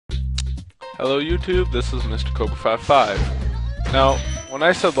Hello YouTube, this is Mr. Cobra55. Now, when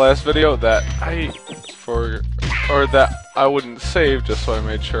I said last video that I wouldn't save just so I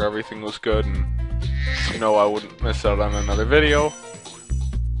made sure everything was good and I wouldn't miss out on another video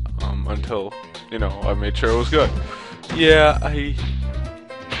until I made sure it was good. Yeah, I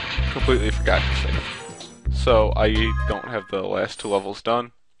completely forgot to save. So I don't have the last two levels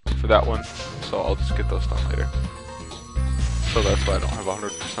done for that one, so I'll just get those done later. So that's why I don't have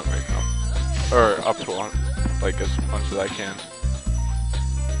 100% right now. Or up to 100, like as much as I can.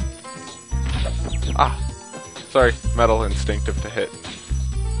 Ah! Sorry, metal instinctive to hit.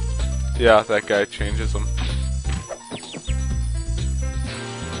 Yeah, that guy changes them.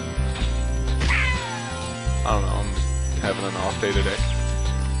 I don't know, I'm having an off day today.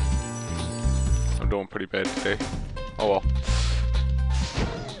 I'm doing pretty bad today. Oh well.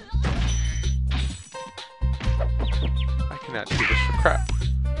 I cannot do this for crap.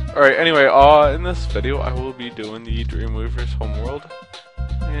 Alright, anyway, in this video I will be doing the Dreamweaver's Homeworld.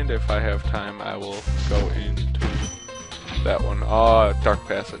 And if I have time, I will go into that one. Dark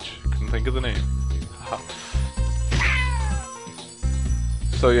Passage. Couldn't think of the name. Haha.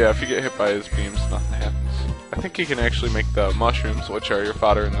 So yeah, if you get hit by his beams, nothing happens. I think you can actually make the mushrooms, which are your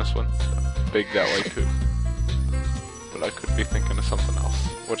fodder in this one, big that way too. But I could be thinking of something else,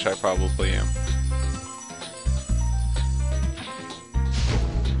 which I probably am.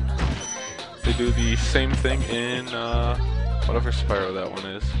 They do the same thing in whatever Spyro that one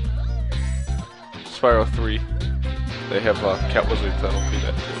is. Spyro 3. They have cat wizards that'll do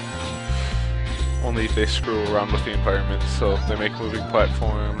that too. Only they screw around with the environment, so they make moving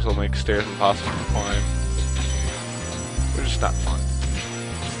platforms, they'll make stairs impossible to climb. They're just not fun.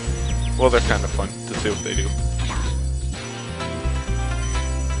 Well, they're kind of fun to see what they do.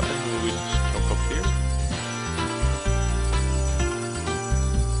 But anyway, we just jump up here.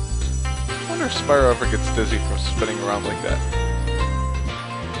 I wonder if Spyro ever gets dizzy from spinning around like that.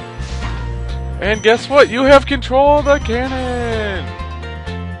 And guess what? You have control of the cannon!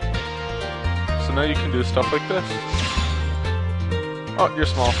 So now you can do stuff like this. Oh, you're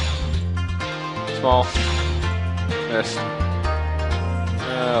small. Small. Missed.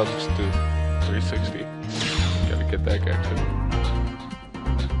 I'll just do 360. Gotta get that guy too.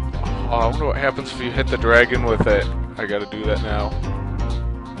 Oh, I wonder what happens if you hit the dragon with it. I gotta do that now.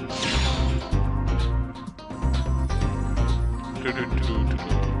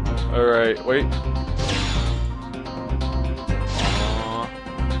 Alright, wait.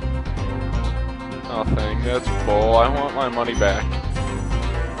 Nothing, that's bull. I want my money back.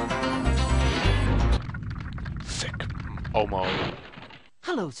 Sick. Omo.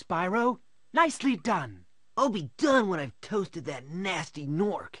 Hello, Spyro. Nicely done. I'll be done when I've toasted that nasty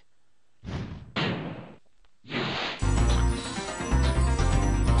Nork.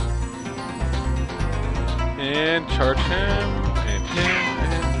 And charge him, and him,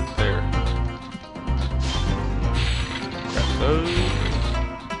 and there. Grab those.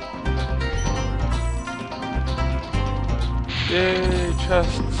 Yay,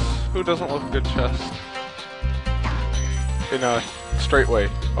 chests. Who doesn't love a good chest? In a straight way,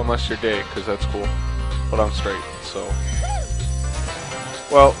 unless you're gay, because that's cool. But I'm straight, so...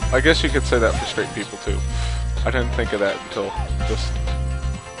 Well, I guess you could say that for straight people, too. I didn't think of that until just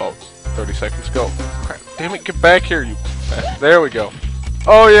about 30 seconds ago. Crap, damn it, get back here, you... There we go.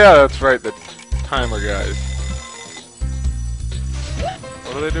 Oh yeah, that's right, the timer guys.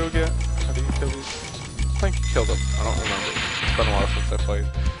 What do they do again? How do you kill these? I think you killed them. I don't remember. It's been a while since I played.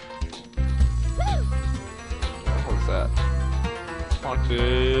 What was that?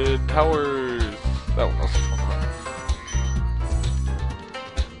 Haunted Towers! That one was fun.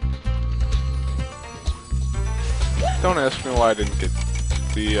 Don't ask me why I didn't get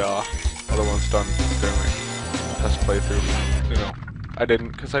the other ones done during my test playthrough. I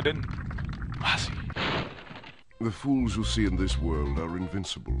didn't, because I didn't. Lassie. The fools you see in this world are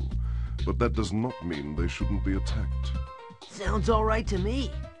invincible, but that does not mean they shouldn't be attacked. Sounds alright to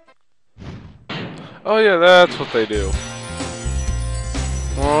me. Oh yeah, that's what they do.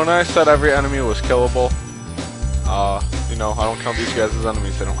 Well, when I said every enemy was killable, I don't count these guys as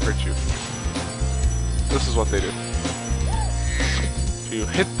enemies, they don't hurt you. This is what they do. If you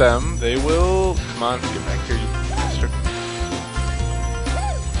hit them, they will... Come on, get back here, you bastard.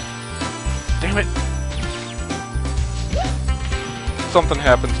 Damn it! Something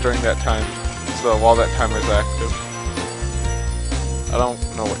happens during that time, so while that timer is active. I don't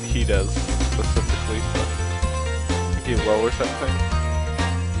know what he does specifically, but I think he lowers that thing.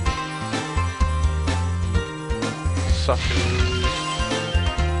 Suckers.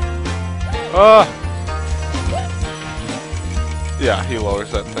 Ah! Yeah, he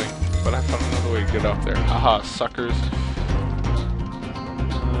lowers that thing. but I found another way to get up there. Haha, suckers.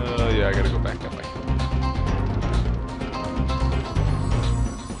 Yeah, I gotta go back that way.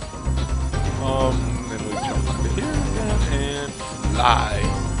 Then we jump onto here again and fly.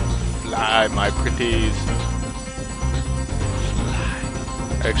 Fly, my pretties.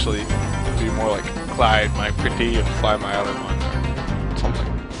 Fly. Actually, it'd be more like Clyde, my pretty, and fly my other one, or something.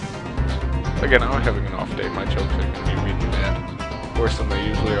 Again, I'm having an off day. My jokes are gonna be really bad. Worse than they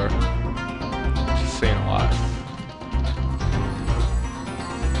usually are. Just saying a lot.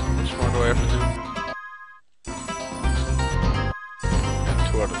 Which more do I have to do? Got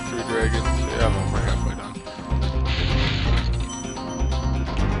 2 out of 3 dragons. Yeah, I'm over halfway done.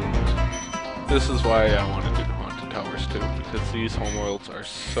 This is why I want to do the Haunted Towers too, because these homeworlds are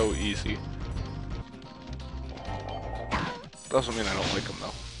so easy. Doesn't mean I don't like them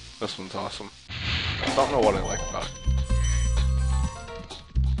though. This one's awesome. I don't know what I like about it.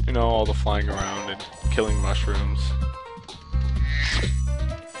 You know, all the flying around and killing mushrooms.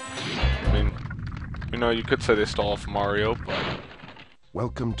 I mean, you know, you could say they stole off Mario, but...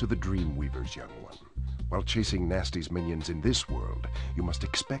 Welcome to the Dreamweavers, young one. While chasing Nasty's minions in this world, you must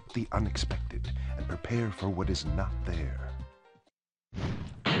expect the unexpected and prepare for what is not there.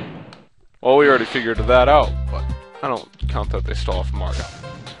 Well, we already figured that out, but I don't count that they stole off Mario.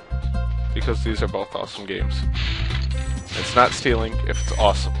 Because these are both awesome games. It's not stealing if it's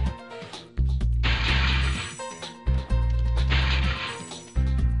awesome.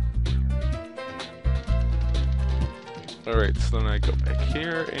 Alright, so then I go back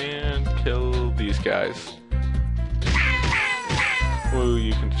here and kill these guys. Ooh,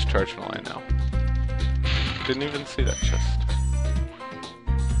 you can just charge and land now. Didn't even see that chest.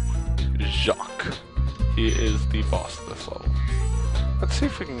 Jacques. He is the boss of this level. Let's see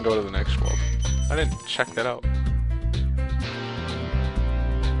if we can go to the next world. I didn't check that out.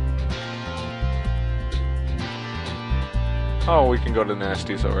 Oh, we can go to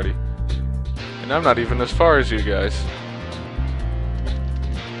Nasty's already. And I'm not even as far as you guys.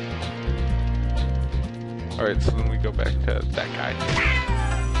 Alright, so then we go back to that guy.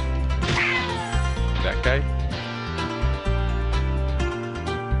 That guy?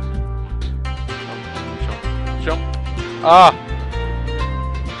 Jump, jump, jump. Ah!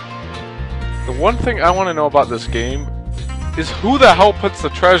 The one thing I want to know about this game is who the hell puts the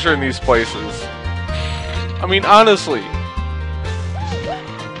treasure in these places? I mean, honestly.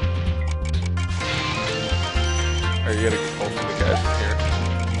 Alright, you gotta get both of the guys in here.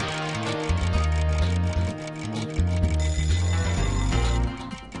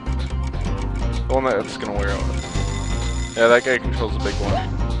 The one that's gonna wear out. Yeah, that guy controls the big one.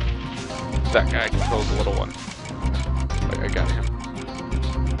 That guy controls the little one. I got him.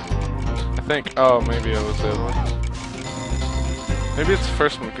 I think. Oh, maybe it was the other one. Maybe it's the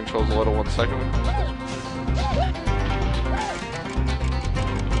first one that controls the little one, second one.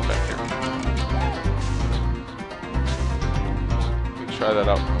 Back here. Let me try that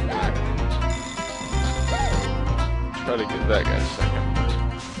out. Try to get that guy second.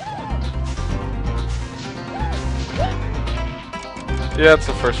 Yeah, it's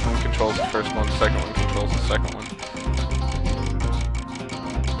the first one controls the first one, second one controls the second one.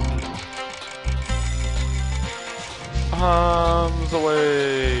 Bombs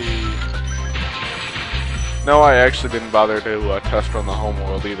away! No, I actually didn't bother to test run the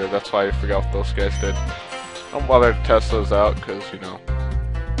homeworld either, that's why I forgot what those guys did. I don't bother to test those out, because, you know,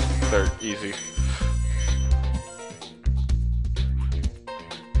 they're easy.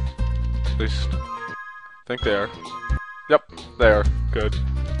 At least, I think they are. Yep, they are. Good.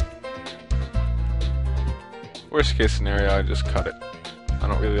 Worst case scenario, I just cut it. I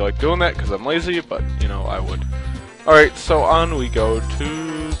don't really like doing that because I'm lazy, but, you know, I would. Alright, so on we go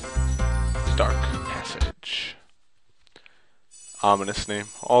to Dark Passage. Ominous name.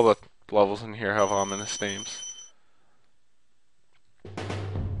 All the levels in here have ominous names.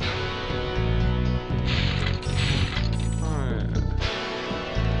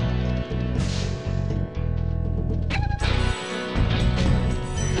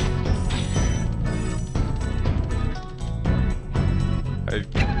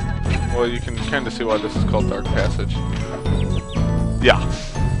 Well, you can kind of see why this is called Dark Passage. Yeah,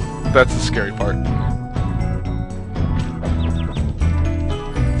 that's the scary part.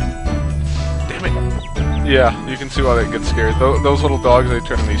 Damn it! Yeah, you can see why that gets scary. Those little dogs, they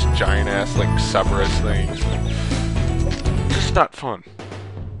turn into these giant-ass, like, Cerberus things. Just not fun.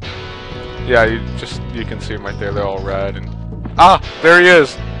 Yeah, you can see them right there. They're all red and... Ah! There he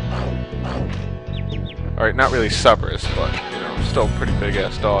is! Alright, not really Cerberus, but, you know, still a pretty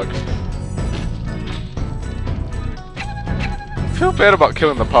big-ass dog. feel bad about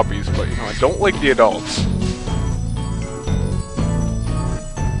killing the puppies, but you know, I don't like the adults.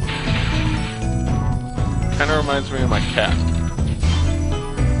 Kinda reminds me of my cat.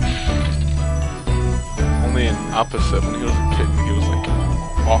 Only in opposite. When he was a kitten, he was like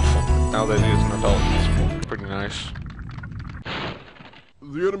awful. Now that he is an adult, he's pretty nice.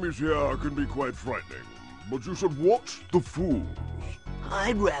 The enemies here can be quite frightening, but you should watch the fools.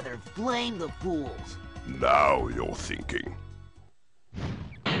 I'd rather flame the fools. Now you're thinking.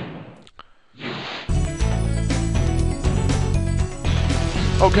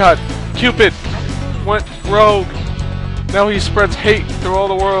 Oh god, Cupid went rogue. Now he spreads hate through all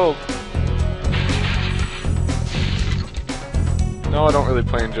the world. No, I don't really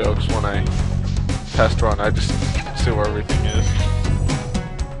plan jokes when I test run. I just see where everything is.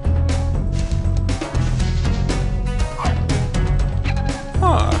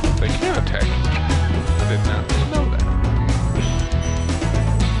 Huh, they can attack. I did not know that.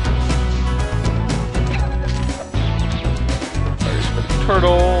 Sorry, spin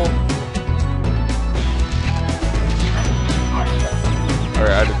turtle.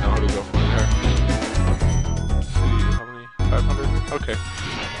 Alright, I didn't know how to go from there. Let's see, how many? 500? Okay.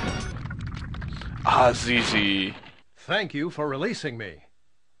 Ah, ZZ. Thank you for releasing me.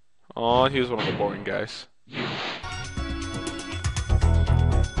 Oh, he was one of the boring guys.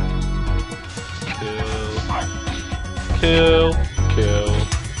 Kill. Kill.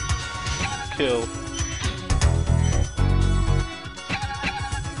 Kill.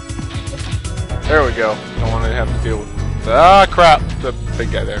 There we go. Don't want to have to deal with... Ah, crap! The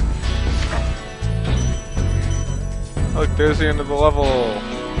big guy there. Look, there's the end of the level.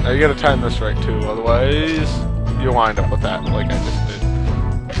 Now you gotta time this right too, otherwise you wind up with that, like I just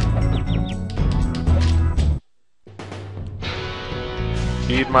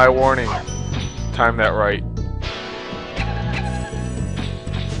did. Heed my warning. Time that right.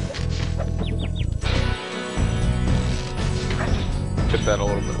 Get that a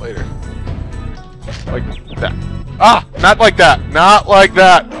little bit later. Like that. Ah! Not like that! Not like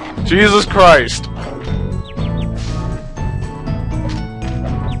that! Jesus Christ!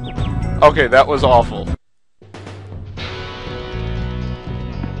 Okay, that was awful.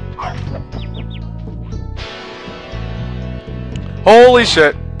 Holy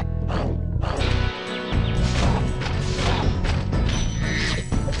shit!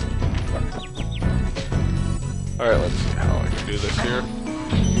 Alright, let's see how I can do this here.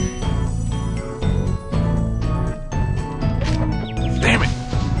 Damn it!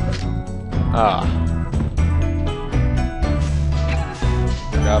 Ah.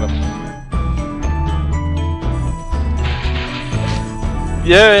 Got him.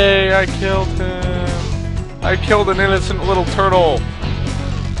 Yay! I killed him! I killed an innocent little turtle!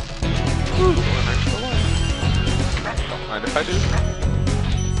 Ooh, an extra life. Don't mind if I do.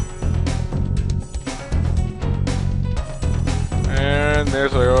 And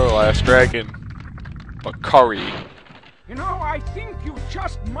there's our last dragon. Bakari. You know, I think you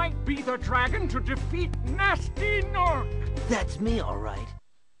just might be the dragon to defeat Nasty Nork. That's me, all right.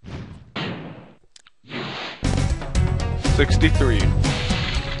 63.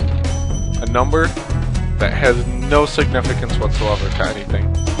 A number that has no significance whatsoever to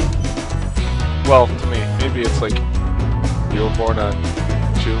anything. Well, to me, maybe it's like you were born on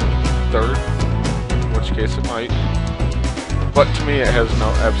June 3rd, in which case it might. But to me, it has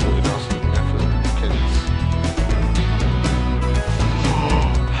absolutely no significance.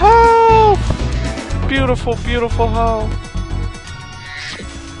 Help! Beautiful, beautiful help!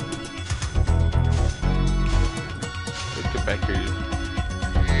 Get back here, you.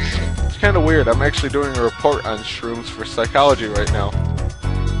 It's kind of weird. I'm actually doing a report on shrooms for psychology right now.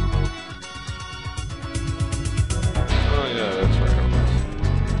 Oh yeah, that's right.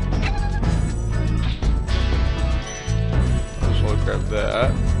 Grab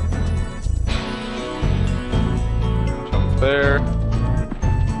that. Jump there.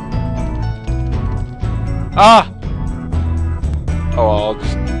 Ah! Oh, I'll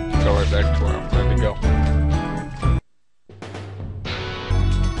just go right back to where I'm trying to go.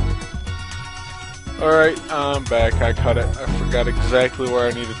 Alright, I'm back. I cut it. I forgot exactly where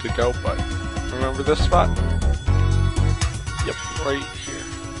I needed to go, but remember this spot? Yep, right here.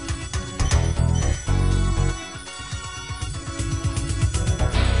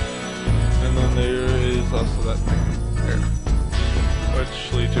 And then there is also that thing there,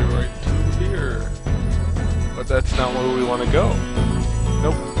 which leads you right to here. But that's not where we want to go.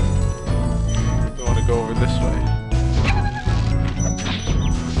 Nope. We want to go over this way.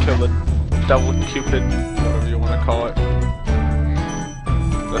 Kill the Devil Cupid, whatever you want to call it.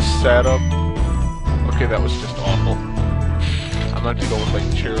 The setup. Okay, that was just awful. I'm meant to go with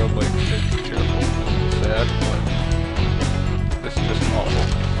like cheer up, like cheerful, sad, but this is just awful.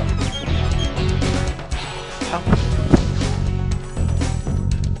 How?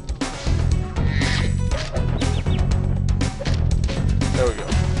 There we go.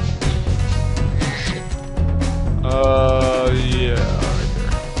 Yeah, right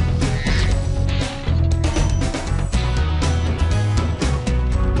there.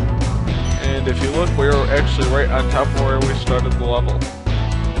 And if you look, we were actually right on top of where we started the level.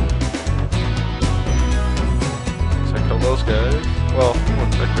 So I killed those guys. Well,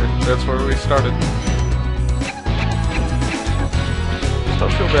 look right there. That's where we started. Still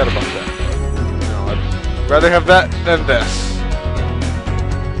feel bad about that. You know, I'd rather have that than this.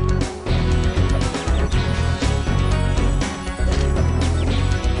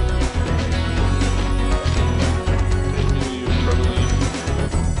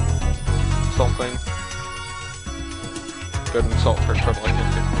 Something. Good insult for turtle like it.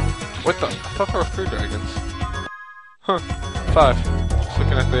 What the? I thought there were 3 dragons. Huh. 5. Just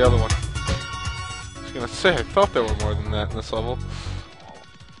looking at the other one. I was gonna say, I thought there were more than that in this level.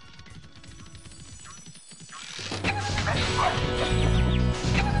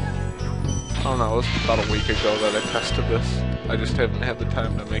 I don't know, it was about a week ago that I tested this. I just haven't had the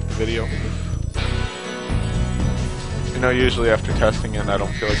time to make the video. You know, usually after testing it, I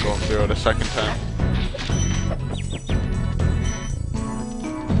don't feel like going through it a second time.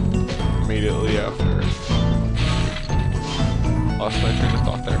 Immediately after. Lost my train of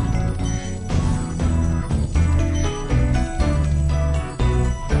thought there.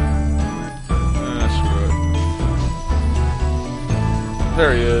 Screw it.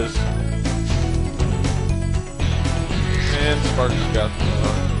 There he is. And Sparky's got the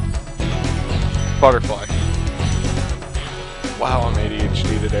butterfly. Wow, I'm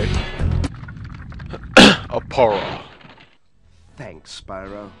ADHD today. A Pora. Thanks,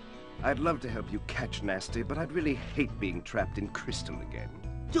 Spyro. I'd love to help you catch Nasty, but I'd really hate being trapped in Crystal again.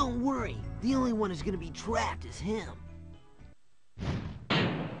 Don't worry. The only one who's gonna be trapped is him.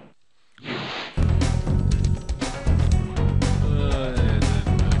 And then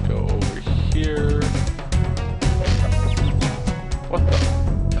go over here. What the?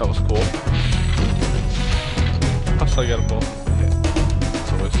 That was cool. Plus I got them both.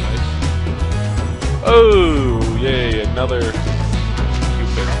 That's always nice. Oh, yay, another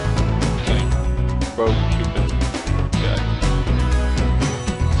Cupid thing. Rogue Cupid guy.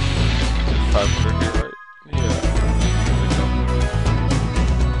 500 here, right? Yeah.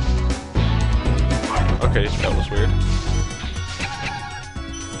 Okay, that was weird.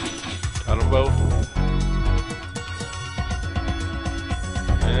 Got them both.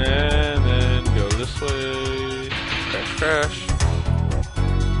 And then go this way. Crash, crash.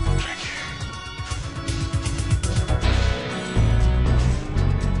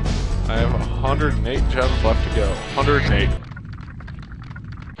 I have 108 gems left to go. 108.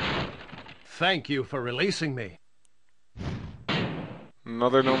 Thank you for releasing me.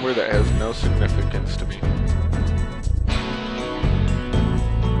 Another number that has no significance to me.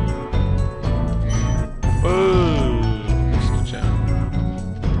 Ooh, missed a gem.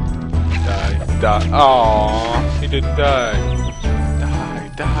 Die. Aww, he didn't die.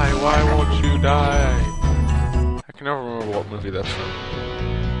 Die, why won't you die? I can never remember what movie that's from.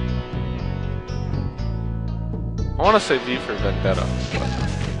 I want to say V for Vendetta, but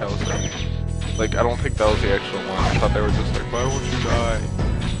that was it. Like, I don't think that was the actual one. I thought they were just like, why won't you die?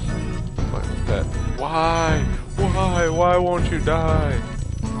 But that, why won't you die?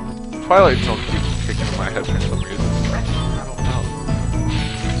 Twilight Zone keeps kicking in my head for some reason. I don't know.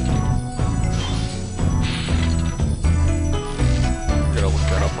 Gotta look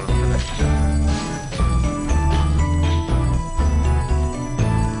that up when I'm finished.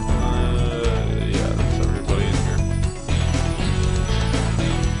 Yeah, that's everybody in here.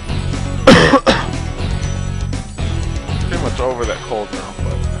 Pretty much over that cold now,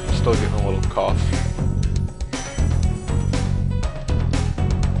 but I'm still getting a little cough.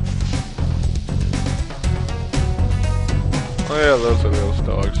 Oh yeah, those are those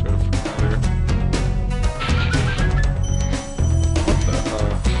dogs from earlier. What the?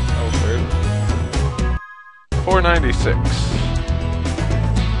 That was weird. 496.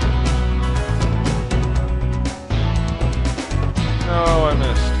 No, I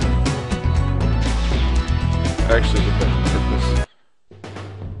missed. Actually, the better purpose.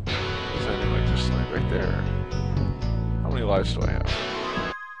 There's anyway just like right there. How many lives do I have?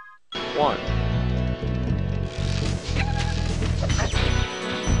 1.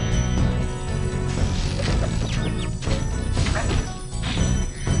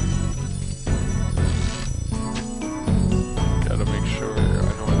 Gotta make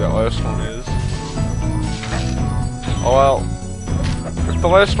last one is. Oh well. If the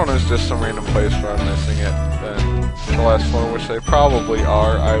last one is just some random place where I'm missing it, then the last four, which they probably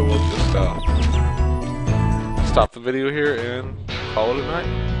are, I will just stop the video here and call it a night.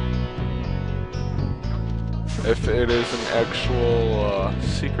 If it is an actual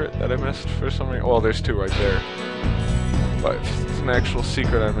secret that I missed for some reason, well, there's two right there. But if it's an actual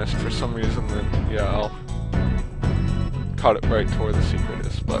secret I missed for some reason, then yeah, I'll cut it right to where the secret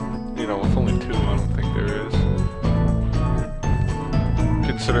is. But you know, with only two, I don't think there is.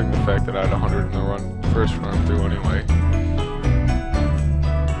 Considering the fact that I had 100 in the first run through anyway.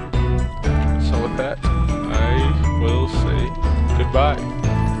 So with that, I will say goodbye.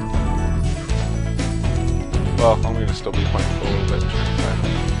 Well, I'm gonna still be playing for a little bit.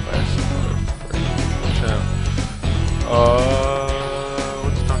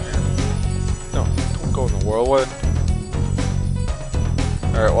 What's down here? No, don't go in the whirlwind.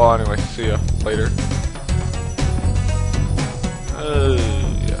 Alright, well anyway, see ya later.